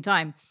point in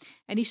time.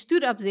 And he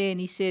stood up there and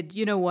he said,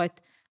 you know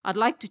what, I'd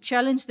like to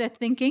challenge that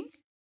thinking.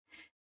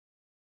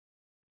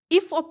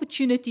 If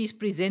opportunities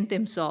present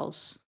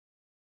themselves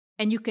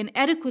and you can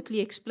adequately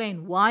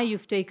explain why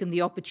you've taken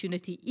the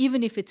opportunity,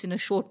 even if it's in a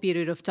short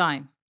period of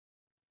time,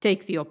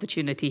 take the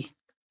opportunity.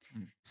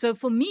 So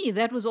for me,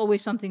 that was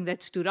always something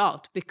that stood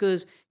out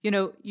because,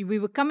 we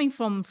were coming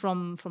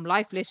from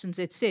life lessons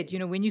that said,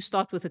 when you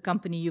start with a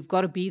company, you've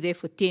got to be there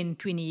for 10,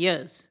 20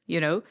 years,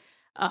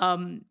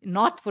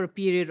 not for a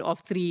period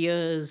of 3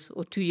 years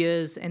or 2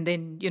 years and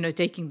then,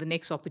 taking the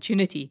next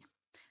opportunity.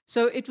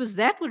 So it was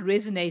that what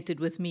resonated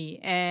with me.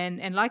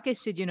 And like I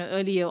said,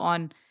 earlier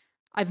on,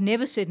 I've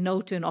never said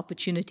no to an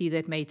opportunity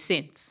that made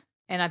sense.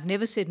 And I've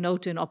never said no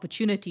to an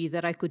opportunity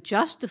that I could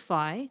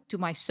justify to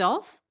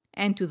myself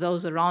and to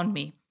those around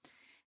me.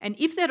 And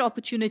if that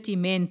opportunity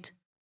meant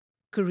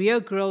career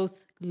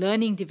growth,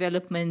 learning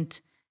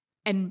development,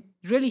 and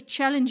really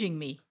challenging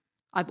me,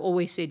 I've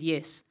always said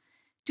yes.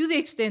 To the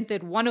extent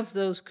that one of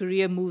those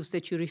career moves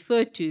that you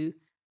referred to,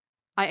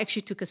 I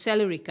actually took a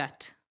salary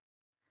cut.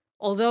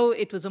 Although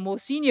it was a more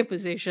senior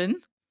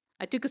position,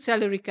 I took a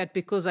salary cut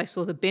because I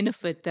saw the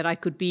benefit that I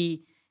could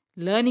be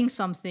learning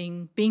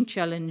something, being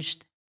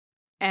challenged,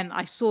 and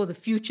I saw the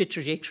future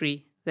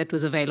trajectory that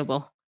was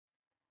available.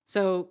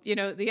 So,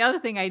 the other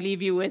thing I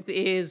leave you with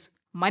is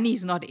money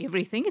is not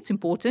everything. It's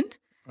important,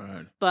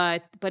 right.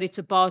 but it's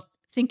about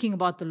thinking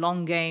about the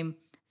long game,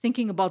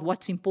 thinking about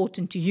what's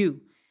important to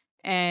you.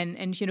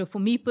 And for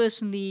me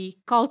personally,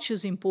 culture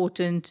is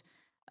important,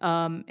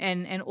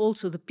 and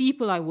also the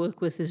people I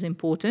work with is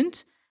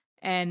important.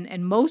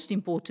 And most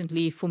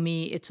importantly for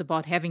me, it's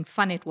about having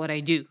fun at what I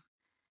do.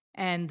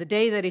 And the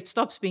day that it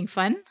stops being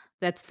fun,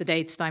 that's the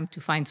day it's time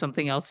to find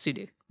something else to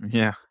do.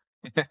 Yeah.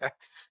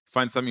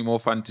 Find something more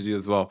fun to do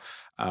as well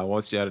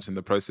whilst you're at it in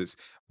the process.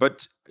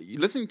 But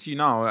listening to you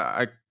now,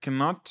 I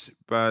cannot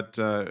but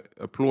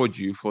applaud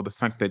you for the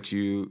fact that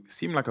you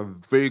seem like a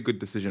very good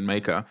decision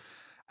maker.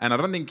 And I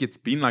don't think it's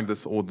been like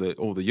this all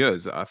the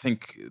years. I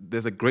think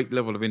there's a great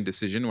level of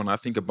indecision. When I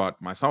think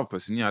about myself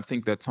personally, I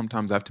think that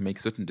sometimes I have to make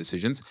certain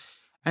decisions.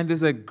 And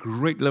there's a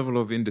great level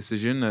of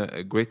indecision,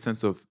 a great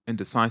sense of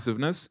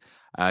indecisiveness,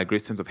 a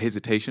great sense of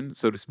hesitation,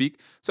 so to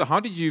speak. So how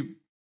did you,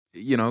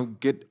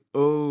 get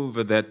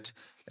over that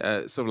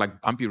sort of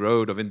like bumpy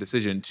road of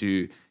indecision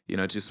to,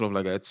 to sort of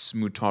like a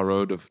smooth tar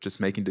road of just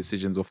making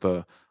decisions of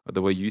the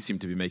way you seem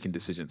to be making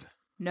decisions?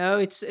 No,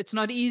 it's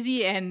not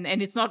easy, and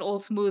it's not all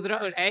smooth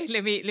road. Eh?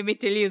 Let me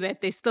tell you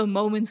that there's still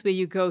moments where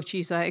you go,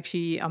 geez,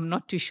 I'm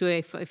not too sure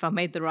if I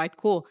made the right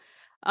call.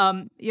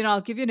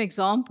 I'll give you an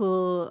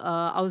example.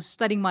 I was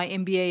studying my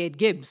MBA at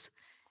Gibbs,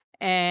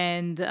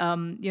 and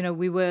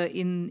we were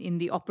in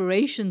the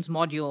operations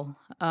module,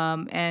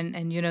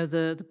 and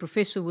the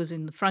professor was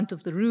in the front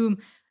of the room,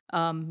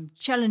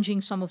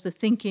 challenging some of the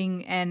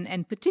thinking,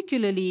 and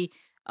particularly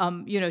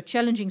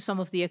challenging some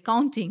of the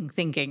accounting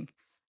thinking.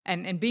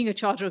 And being a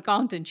chartered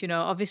accountant,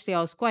 obviously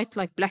I was quite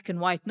like black and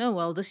white. No,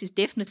 well, this is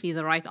definitely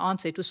the right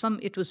answer. It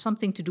was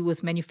something to do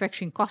with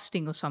manufacturing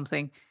costing or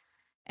something.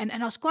 And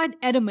I was quite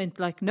adamant,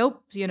 like,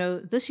 nope,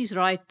 this is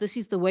right. This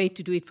is the way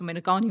to do it from an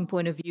accounting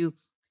point of view.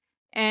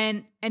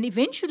 And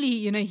eventually,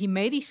 he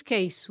made his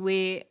case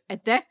where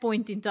at that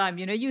point in time,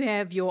 you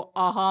have your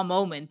aha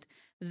moment.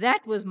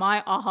 That was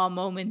my aha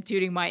moment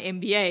during my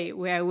MBA,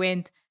 where I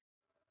went,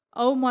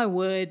 oh my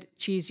word,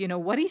 geez,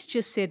 what he's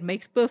just said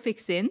makes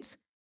perfect sense.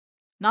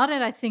 Now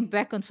that I think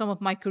back on some of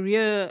my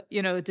career,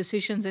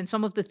 decisions and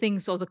some of the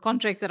things or the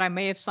contracts that I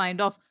may have signed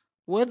off,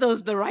 were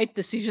those the right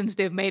decisions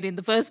they've made in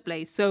the first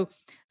place? So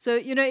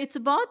it's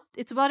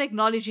about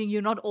acknowledging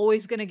you're not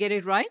always going to get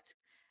it right,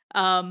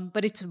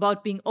 but it's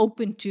about being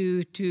open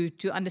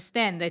to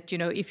understand that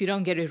if you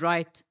don't get it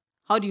right,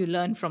 how do you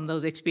learn from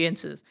those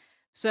experiences?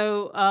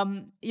 So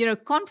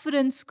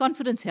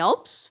confidence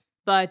helps,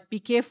 but be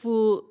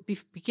careful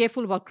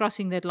about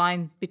crossing that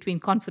line between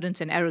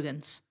confidence and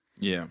arrogance.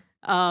 Yeah.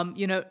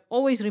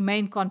 Always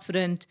remain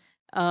confident,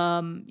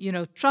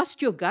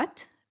 trust your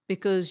gut,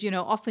 because,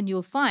 often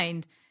you'll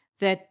find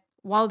that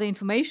while the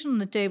information on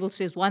the table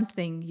says one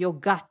thing, your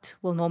gut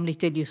will normally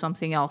tell you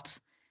something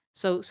else.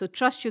 So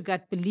trust your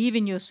gut, believe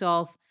in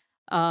yourself,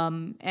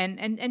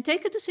 and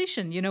take a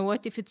decision. You know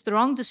what? If it's the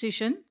wrong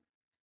decision,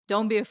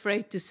 don't be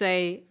afraid to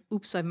say,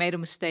 oops, I made a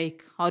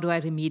mistake. How do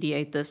I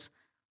remediate this?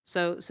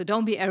 So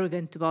don't be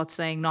arrogant about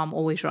saying, no, I'm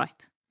always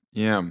right.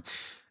 Yeah.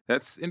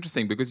 That's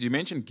interesting because you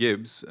mentioned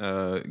Gibbs.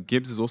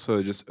 Gibbs has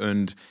also just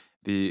earned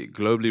the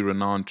globally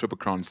renowned Triple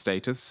Crown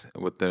status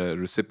with the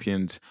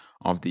recipient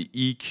of the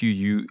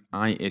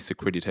EQUIS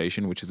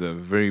accreditation, which is a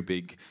very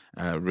big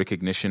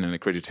recognition and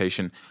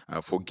accreditation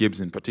for Gibbs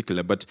in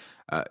particular. But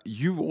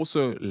you've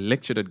also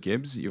lectured at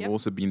Gibbs. You've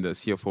also been the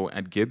CFO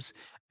at Gibbs.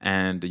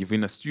 And you've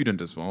been a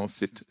student as well,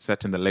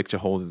 sat in the lecture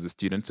halls as a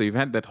student. So you've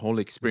had that whole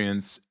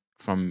experience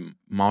from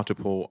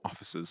multiple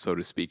offices, so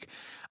to speak.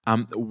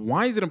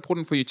 Why is it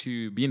important for you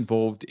to be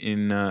involved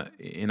in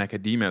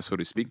academia, so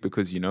to speak?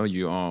 Because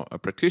you are a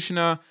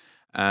practitioner.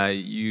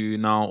 You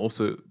now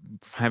also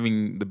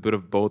having the bit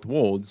of both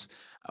worlds.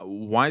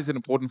 Why is it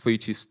important for you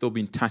to still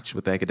be in touch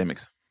with the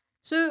academics?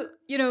 So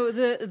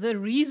the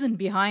reason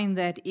behind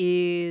that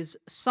is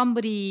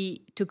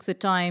somebody took the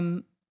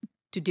time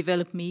to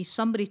develop me.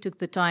 Somebody took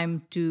the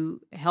time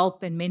to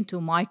help and mentor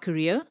my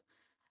career.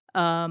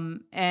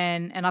 And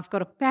I've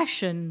got a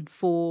passion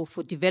for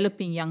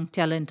developing young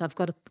talent. I've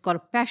got a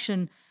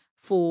passion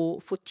for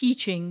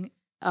teaching,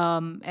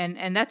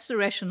 and that's the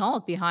rationale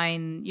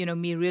behind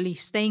me really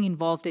staying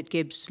involved at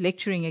Gibbs,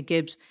 lecturing at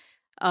Gibbs.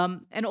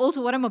 And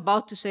also, what I'm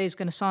about to say is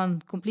going to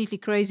sound completely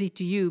crazy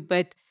to you,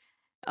 but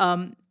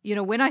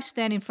when I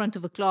stand in front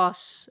of a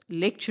class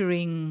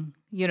lecturing,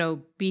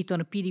 be it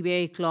on a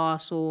PDBA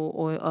class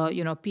or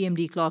a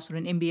PMD class or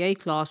an MBA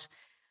class.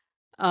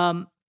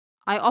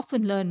 I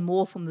often learn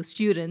more from the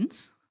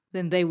students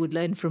than they would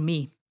learn from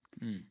me.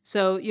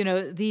 So,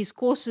 these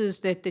courses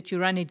that you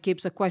run at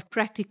Gibbs are quite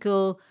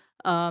practical.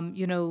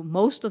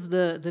 Most of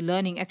the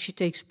learning actually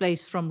takes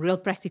place from real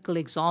practical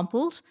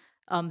examples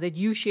that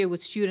you share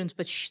with students,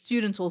 but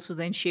students also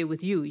then share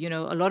with you.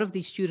 A lot of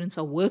these students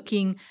are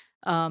working.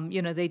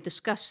 They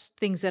discuss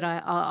things that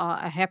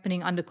are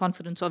happening under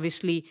confidence,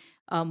 obviously,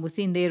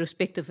 within their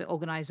respective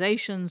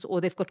organizations,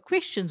 or they've got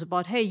questions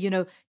about, hey,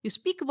 you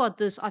speak about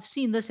this, I've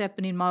seen this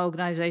happen in my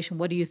organization,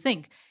 what do you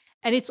think?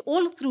 And it's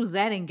all through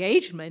that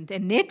engagement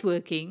and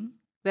networking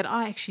that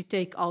I actually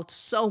take out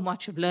so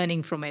much of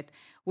learning from it,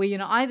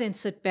 where, I then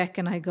sit back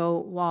and I go,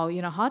 wow,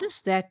 how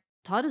does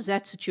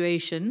that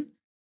situation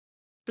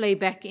play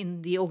back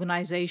in the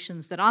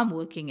organizations that I'm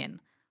working in?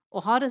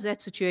 Or how does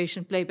that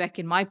situation play back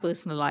in my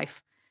personal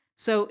life?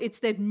 So it's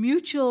that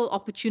mutual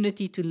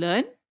opportunity to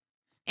learn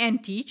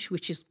and teach,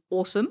 which is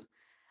awesome.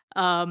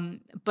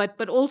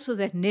 But also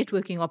that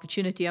networking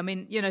opportunity. I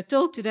mean,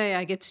 till today,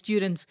 I get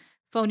students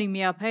phoning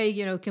me up, hey,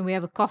 can we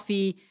have a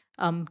coffee?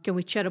 Can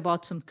we chat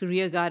about some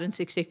career guidance,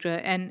 etc.?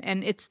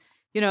 And it's,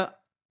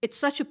 it's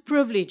such a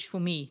privilege for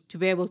me to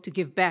be able to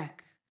give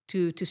back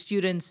to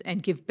students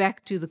and give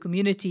back to the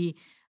community,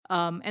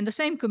 and the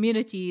same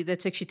community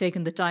that's actually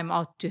taken the time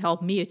out to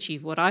help me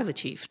achieve what I've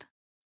achieved.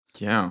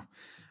 Yeah.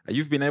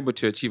 You've been able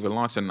to achieve a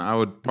lot, and I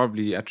would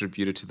probably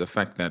attribute it to the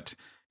fact that,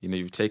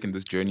 you've taken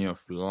this journey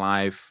of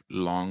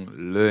lifelong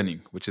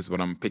learning, which is what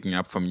I'm picking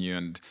up from you.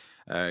 And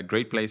a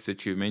great place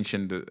that you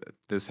mentioned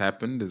this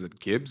happened is at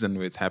Gibbs, and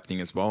it's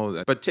happening as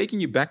well. But taking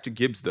you back to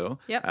Gibbs, though,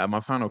 my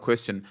final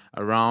question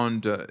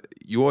around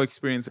your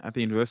experience at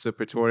the University of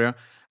Pretoria.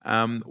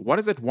 What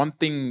is that one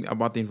thing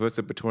about the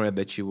University of Pretoria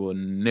that you will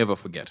never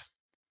forget?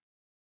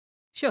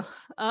 Sure.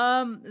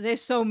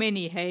 There's so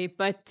many, hey,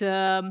 but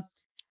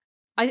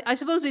I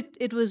suppose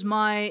it was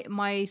my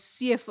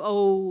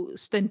CFO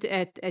stint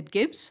at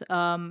Gibbs.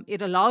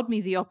 It allowed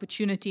me the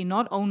opportunity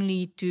not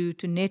only to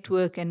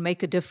network and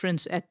make a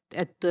difference at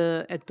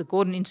the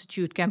Gordon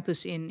Institute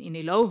campus in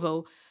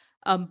Ilovo,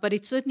 but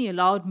it certainly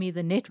allowed me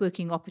the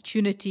networking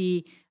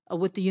opportunity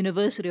with the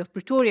University of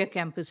Pretoria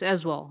campus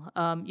as well.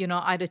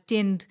 I'd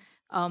attend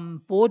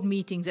board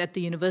meetings at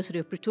the University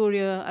of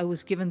Pretoria. I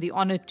was given the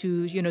honor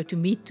to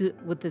meet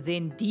with the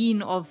then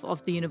dean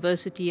of the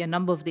university, a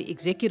number of the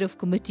executive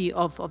committee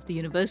of the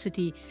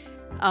university,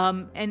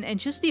 and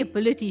just the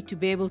ability to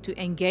be able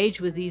to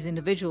engage with these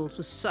individuals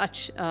was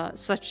such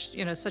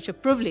a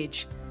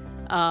privilege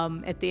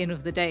at the end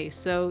of the day.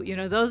 So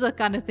those are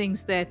kind of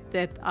things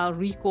that I'll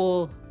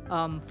recall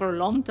for a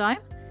long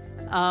time,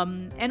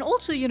 and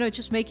also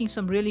just making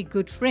some really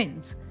good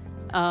friends.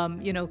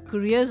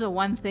 Careers are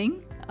one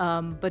thing.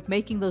 But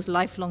making those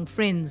lifelong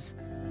friends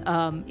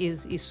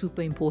is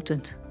super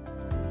important.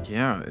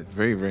 Yeah,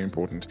 very, very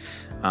important.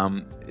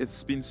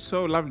 It's been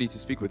so lovely to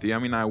speak with you. I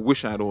mean, I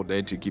wish I had all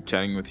day to keep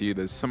chatting with you.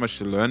 There's so much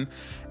to learn,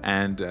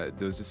 and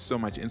there's just so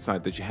much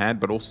insight that you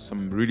had, but also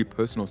some really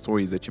personal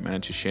stories that you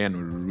managed to share, and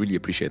we really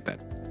appreciate that.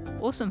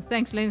 Awesome.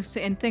 Thanks, Lennox,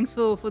 and thanks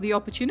for the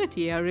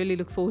opportunity. I really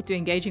look forward to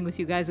engaging with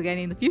you guys again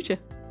in the future.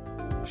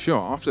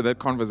 Sure, after that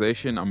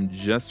conversation, I'm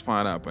just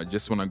fired up. I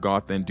just want to go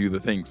out there and do the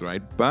things,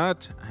 right?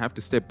 But I have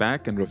to step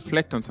back and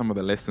reflect on some of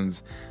the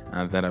lessons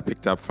that I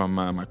picked up from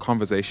my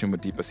conversation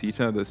with Deepa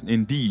Sita.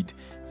 Indeed,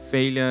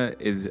 failure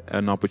is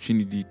an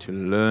opportunity to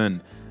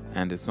learn,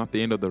 and it's not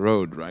the end of the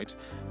road, right?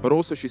 But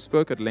also, she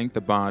spoke at length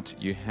about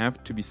you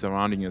have to be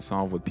surrounding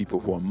yourself with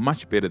people who are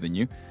much better than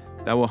you.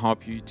 That will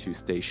help you to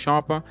stay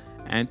sharper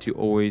and to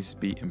always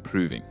be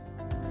improving.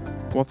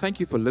 Well, thank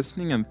you for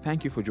listening, and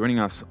thank you for joining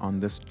us on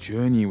this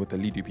journey with the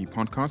LeadUP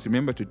podcast.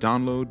 Remember to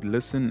download,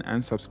 listen,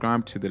 and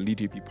subscribe to the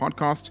LeadUP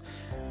podcast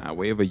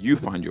wherever you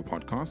find your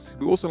podcast.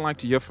 We also like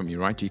to hear from you,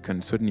 right? You can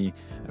certainly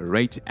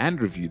rate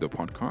and review the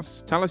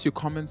podcast. Tell us your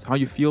comments, how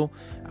you feel.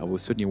 We'll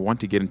certainly want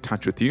to get in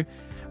touch with you.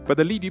 But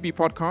the LeadUP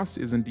podcast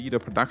is indeed a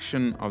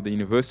production of the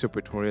University of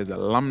Pretoria's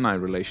Alumni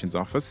Relations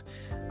Office.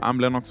 I'm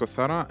Lennox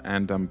Wasara,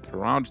 and I'm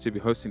proud to be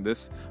hosting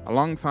this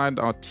alongside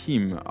our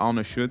team,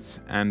 Alna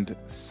Schutz and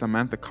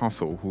Samantha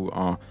Castle, who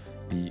are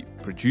the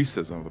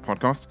producers of the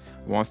podcast,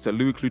 whilst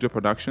Louis Kluter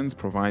Productions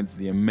provides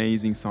the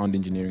amazing sound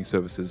engineering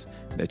services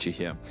that you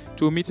hear.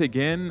 Till we meet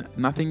again,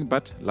 nothing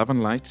but love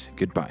and light.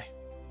 Goodbye.